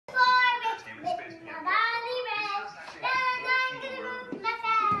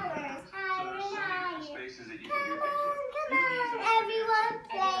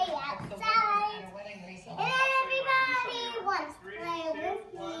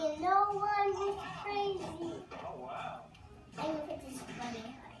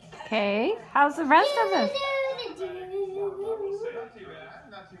Okay. How's the rest of this?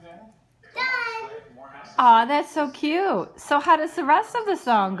 Aw, that's so cute. So how does the rest of the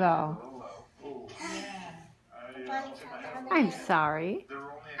song go? I'm sorry.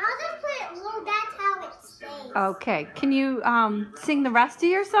 I'll just put it low, that's how it stays. Okay. Can you sing the rest of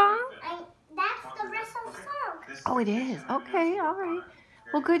your song? That's the rest of the song. Oh, it is. Okay, all right.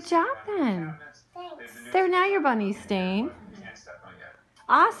 Well, good job then. Thanks. There, now your bunny's staying.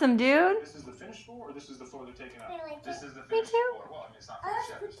 Awesome, dude. This is the finished floor, or this is the floor they're taking out? This is the Me too. floor. Well, I mean, it's not finished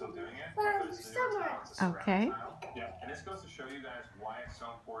yet. They're still doing it. But it's the somewhere. it's a surround Okay. tile. Yeah, and this goes to show you guys why it's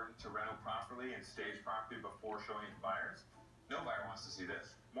so important to reno properly and stage properly before showing it to buyers. No buyer wants to see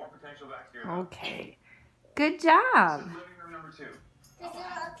this. More potential back here. Okay. Good job. This is living room number 2. Does it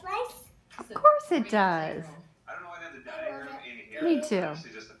look nice? Of course it does. I don't know why they have the dining room in here. Me too. It's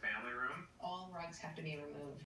actually just a family room. All rugs have to be removed.